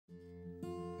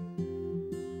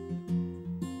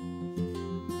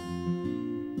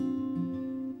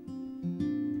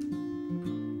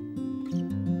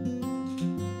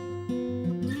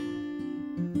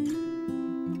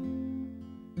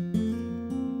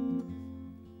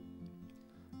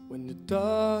the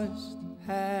dust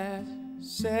has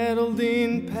settled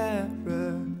in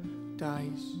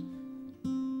paradise.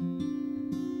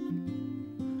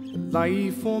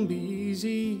 Life won't be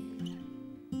easy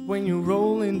when you're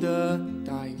rolling the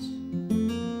dice.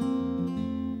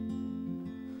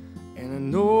 And I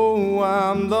know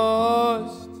I'm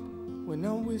lost when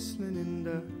I'm whistling in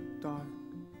the dark.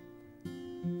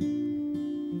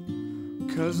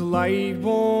 'Cause the light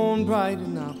won't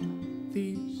brighten up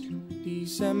these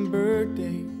December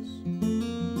days.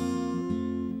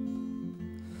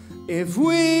 If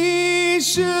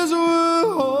wishes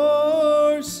were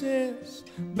horses,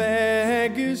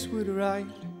 beggars would ride.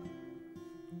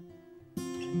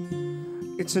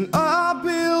 It's an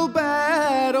uphill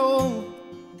battle,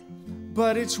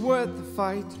 but it's worth the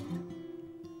fight.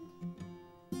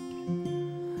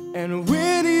 And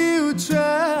when you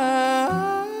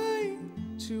try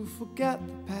to forget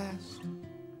the past,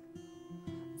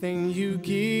 then you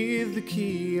give the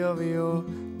key of your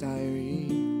diary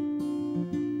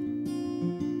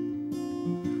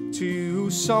to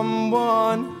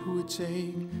someone who would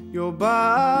take your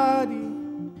body.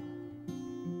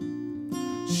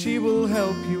 She will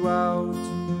help you out.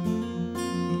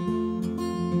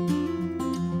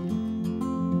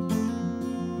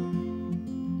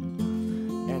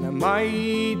 And I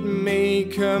might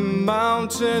make a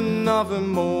mountain of a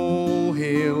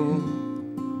molehill.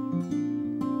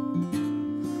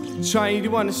 Try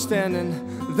to understand, and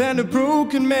then a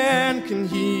broken man can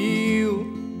heal.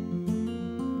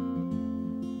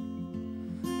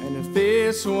 And if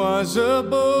this was a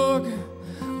book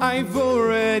I've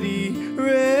already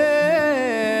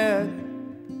read,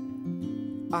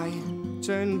 I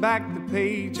turn back the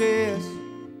pages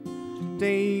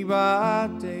day by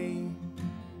day.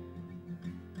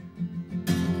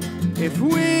 If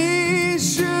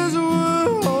wishes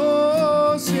were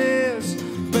horses,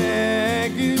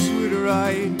 beggars would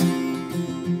ride.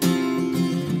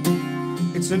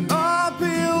 It's an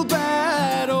uphill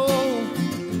battle,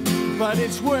 but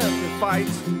it's worth the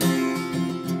fight.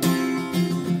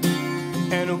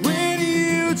 And when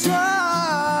you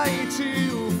try to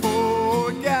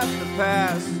forget the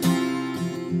past,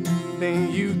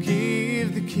 then you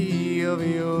give the key of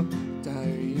your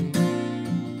diary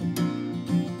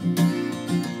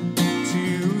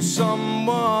to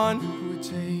someone who would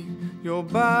take your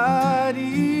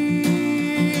body.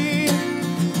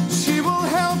 She will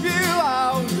help you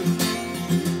out.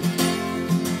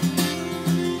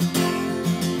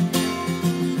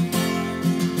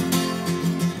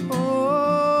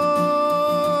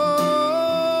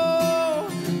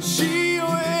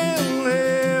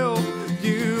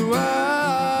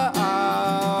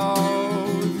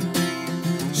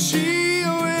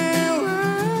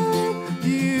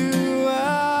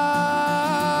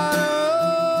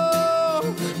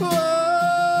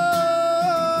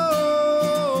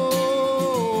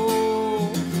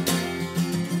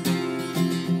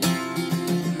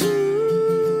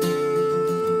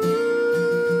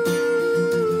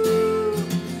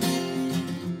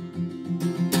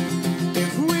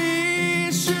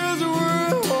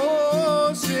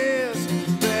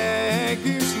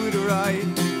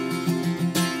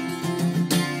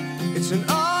 It's an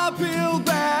uphill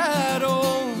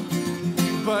battle,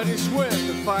 but it's worth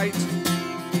the fight.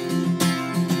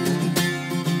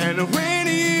 And when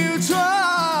you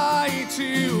try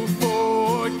to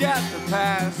forget the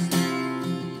past,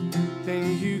 then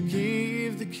you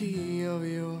give the key of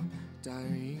your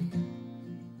diary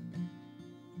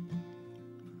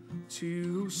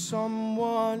to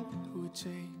someone who would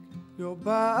take your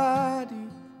body.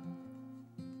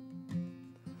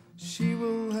 She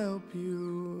will help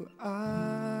you out.